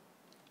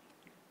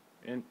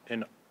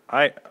 And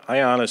I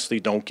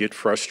honestly don't get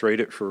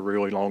frustrated for a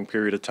really long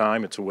period of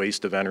time. It's a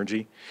waste of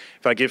energy.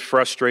 If I get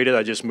frustrated,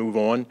 I just move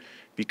on,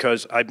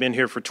 because I've been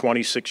here for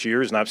 26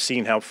 years and I've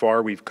seen how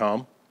far we've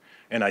come,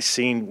 and I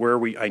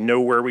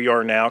know where we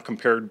are now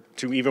compared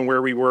to even where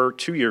we were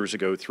 2 years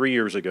ago, 3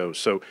 years ago.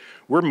 So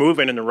we're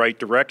moving in the right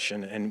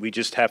direction, and we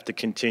just have to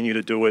continue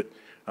to do it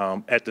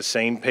at the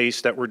same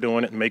pace that we're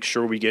doing it and make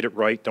sure we get it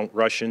right, don't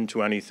rush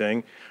into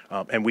anything.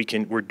 And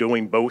we're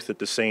doing both at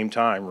the same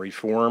time,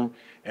 reform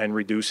and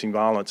reducing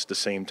violence at the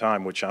same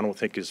time, which I don't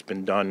think has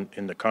been done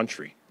in the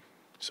country.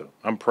 So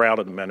I'm proud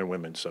of the men and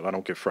women, so I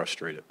don't get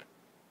frustrated.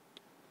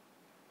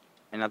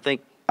 And I think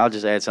I'll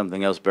just add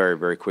something else very,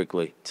 very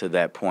quickly to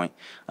that point,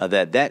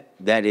 that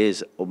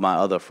is my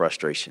other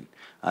frustration,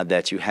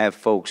 that you have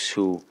folks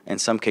who, in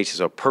some cases,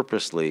 are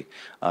purposely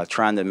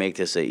trying to make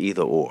this a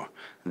either or,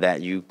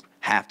 that you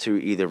have to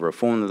either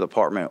reform the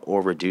department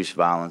or reduce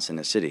violence in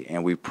the city.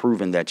 And we've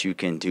proven that you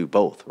can do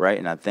both, right?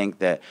 And I think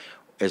that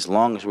as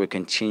long as we're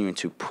continuing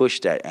to push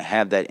that and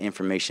have that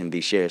information be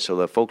shared so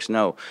that folks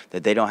know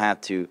that they don't have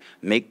to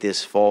make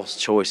this false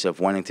choice of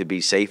wanting to be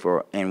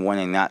safer and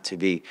wanting not to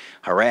be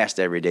harassed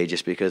every day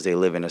just because they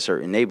live in a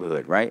certain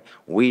neighborhood, right?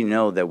 We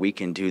know that we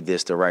can do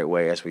this the right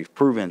way, as we've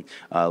proven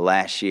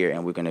last year,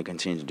 and we're going to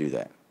continue to do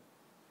that.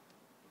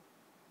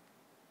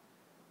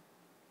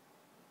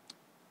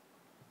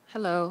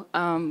 Hello,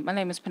 my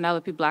name is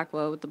Penelope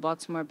Blackwell with the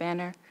Baltimore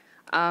Banner.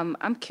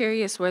 I'm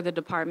curious where the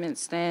department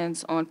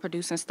stands on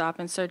producing stop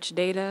and search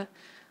data.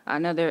 I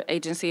know their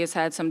agency has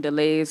had some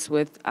delays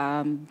with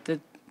the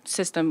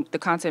system, the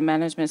content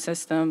management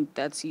system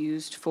that's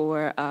used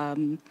for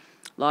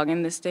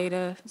logging this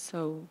data.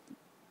 So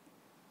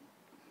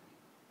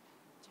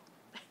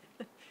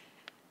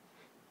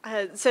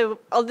So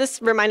I'll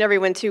just remind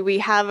everyone too, we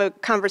have a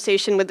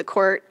conversation with the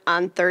court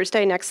on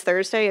Thursday, next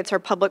Thursday. It's our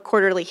public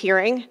quarterly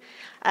hearing.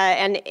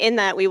 And in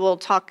that we will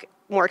talk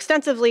more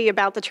extensively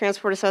about the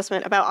transport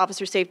assessment, about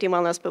officer safety and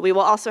wellness, but we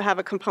will also have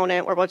a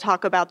component where we'll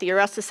talk about the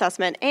arrest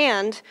assessment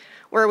and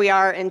where we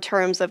are in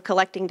terms of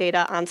collecting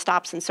data on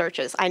stops and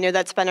searches. I know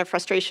that's been a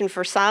frustration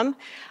for some,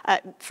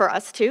 for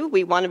us too.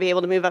 We want to be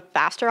able to move up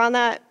faster on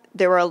that.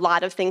 There were a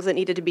lot of things that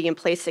needed to be in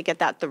place to get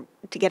that,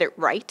 to get it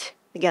right.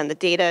 Again, the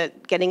data,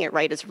 getting it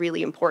right is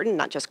really important,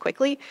 not just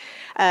quickly.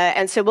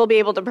 And so we'll be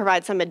able to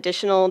provide some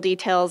additional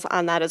details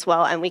on that as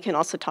well, and we can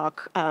also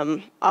talk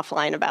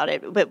offline about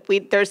it. But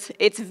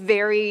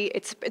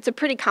it's a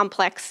pretty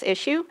complex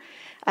issue,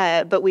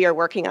 but we are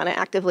working on it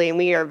actively, and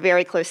we are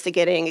very close to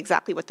getting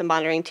exactly what the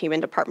monitoring team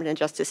and Department of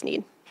Justice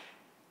need.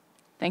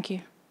 thank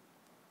you.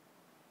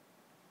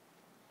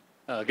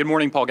 Good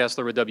morning, Paul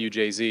Gessler with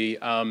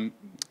WJZ.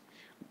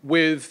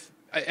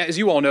 As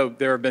you all know,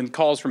 there have been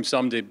calls from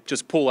some to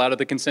just pull out of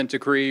the consent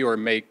decree or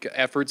make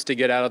efforts to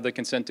get out of the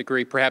consent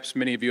decree. Perhaps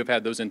many of you have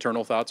had those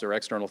internal thoughts or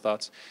external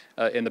thoughts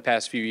in the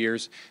past few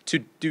years.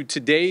 Do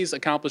today's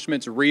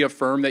accomplishments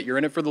reaffirm that you're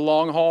in it for the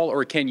long haul,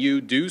 or can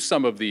you do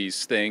some of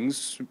these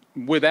things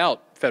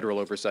without federal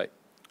oversight?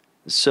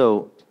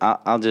 So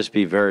I'll just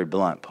be very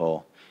blunt,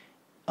 Paul.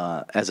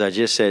 As I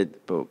just said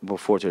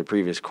before to the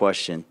previous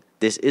question,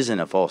 this isn't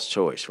a false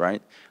choice,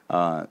 right?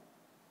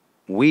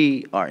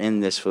 We are in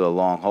this for the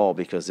long haul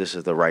because this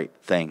is the right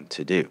thing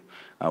to do.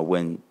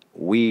 When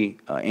we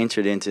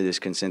entered into this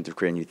consent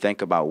decree and you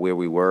think about where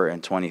we were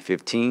in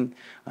 2015,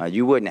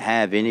 you wouldn't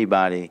have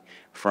anybody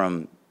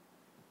from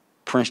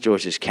Prince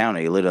George's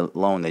County, let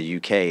alone the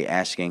UK,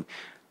 asking,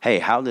 hey,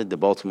 how did the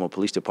Baltimore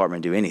Police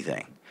Department do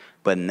anything?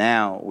 But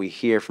now we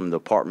hear from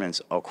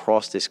departments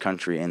across this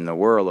country and the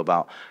world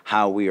about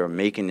how we are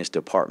making this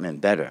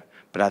department better.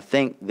 But I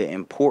think the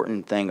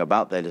important thing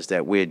about that is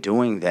that we're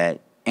doing that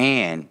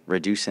and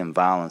reducing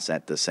violence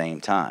at the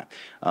same time,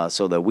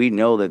 so that we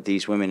know that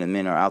these women and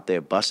men are out there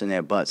busting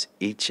their butts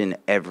each and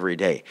every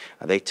day.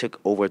 They took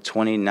over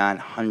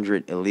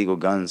 2,900 illegal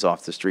guns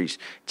off the streets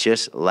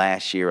just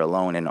last year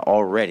alone, and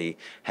already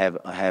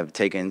have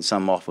taken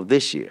some off of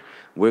this year.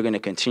 We're going to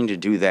continue to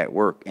do that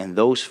work, and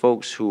those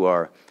folks who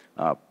are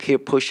peer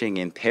pushing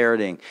and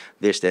parroting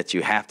this, that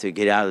you have to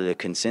get out of the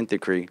consent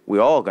decree. We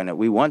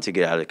want to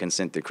get out of the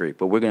consent decree,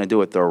 but we're going to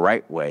do it the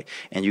right way.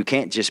 And you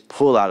can't just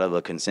pull out of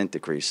a consent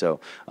decree. So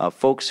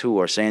folks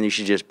who are saying you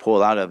should just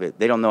pull out of it,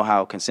 they don't know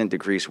how consent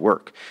decrees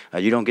work.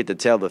 You don't get to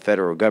tell the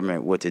federal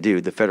government what to do.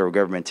 The federal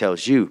government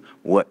tells you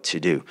what to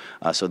do.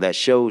 So that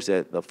shows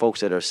that the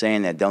folks that are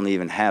saying that don't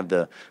even have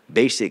the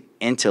basic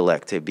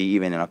intellect to be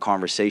even in a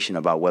conversation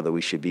about whether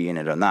we should be in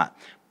it or not.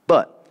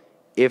 But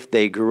if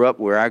they grew up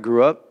where I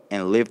grew up,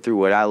 and lived through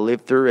what I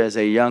lived through as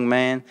a young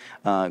man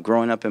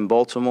growing up in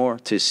Baltimore,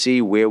 to see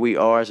where we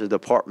are as a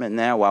department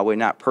now, while we're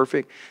not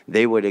perfect,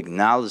 they would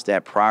acknowledge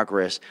that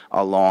progress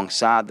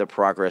alongside the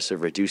progress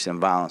of reducing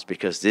violence,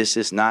 because this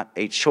is not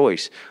a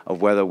choice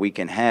of whether we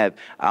can have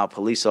our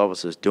police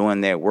officers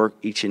doing their work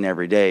each and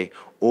every day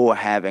or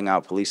having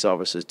our police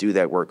officers do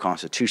that work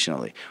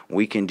constitutionally.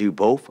 We can do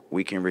both.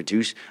 We can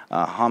reduce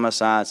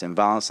homicides and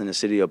violence in the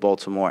city of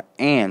Baltimore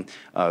and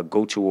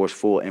go towards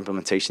full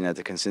implementation of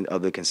the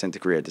consent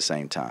decree at the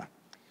same time.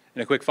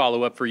 And a quick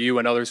follow-up for you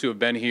and others who have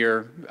been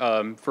here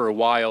for a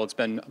while. It's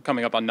been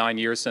coming up on 9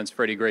 years since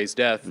Freddie Gray's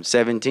death.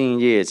 17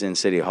 years in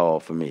City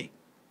Hall for me.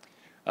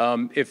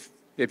 If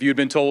you'd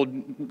been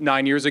told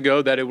 9 years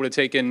ago that it would have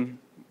taken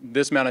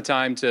this amount of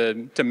time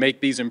to make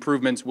these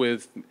improvements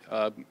with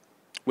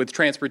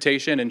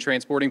transportation and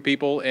transporting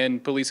people in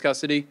police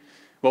custody,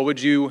 what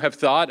would you have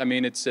thought? I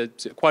mean, it's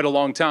quite a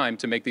long time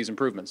to make these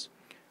improvements.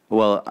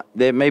 Well,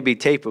 there may be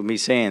tape of me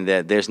saying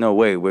that there's no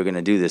way we're going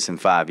to do this in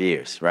 5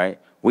 years, right?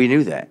 We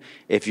knew that.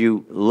 If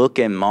you look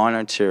and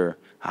monitor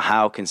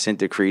how consent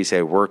decrees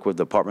have worked with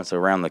departments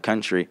around the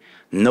country,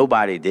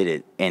 nobody did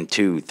it in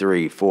 2,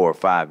 3, 4,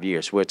 5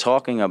 years. We're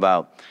talking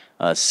about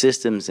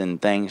systems and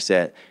things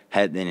that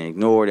had been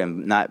ignored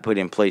and not put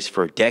in place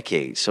for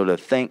decades. So to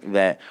think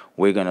that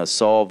we're going to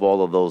solve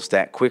all of those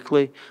that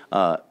quickly,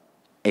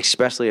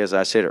 especially, as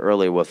I said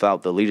earlier,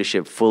 without the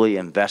leadership fully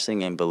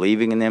investing and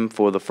believing in them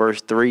for the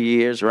first 3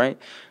 years, right?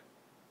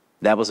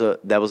 That was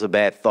a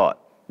bad thought.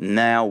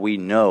 Now we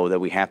know that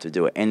we have to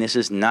do it. And this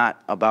is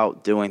not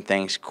about doing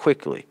things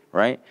quickly,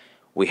 right?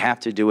 We have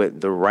to do it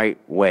the right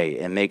way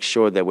and make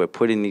sure that we're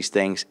putting these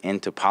things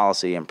into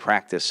policy and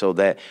practice so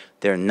that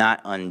they're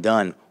not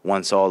undone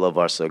once all of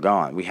us are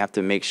gone. We have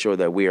to make sure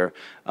that we are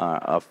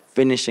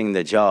finishing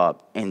the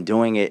job and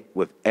doing it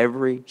with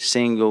every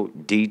single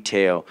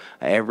detail,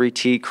 every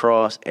T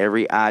crossed,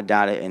 every I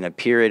dotted, and a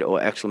period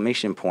or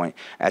exclamation point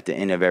at the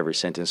end of every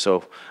sentence.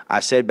 So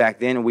I said back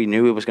then we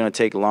knew it was going to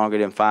take longer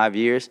than 5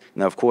 years.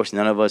 Now, of course,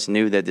 none of us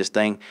knew that this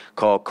thing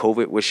called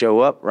COVID would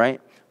show up,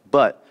 right?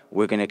 But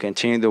We're going to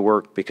continue to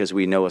work because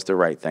we know it's the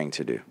right thing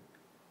to do.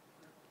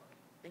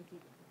 Thank you.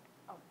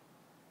 Oh.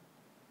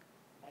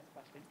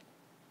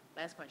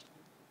 Last question.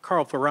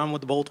 Carl Ferran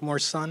with the Baltimore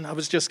Sun. I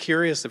was just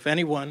curious if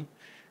anyone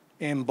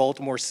in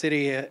Baltimore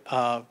City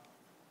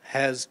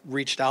has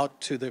reached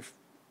out to the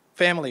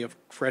family of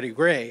Freddie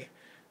Gray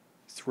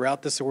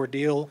throughout this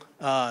ordeal,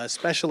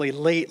 especially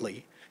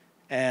lately,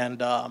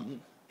 and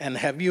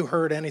have you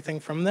heard anything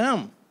from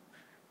them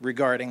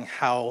regarding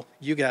how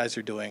you guys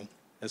are doing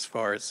as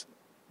far as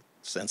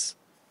since?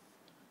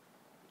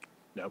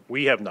 No,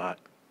 we have not.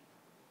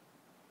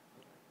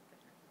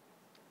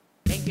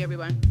 Thank you,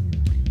 everyone.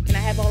 Can I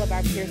have all of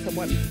our peer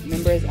support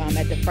members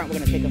at the front? We're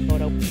going to take a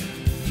photo.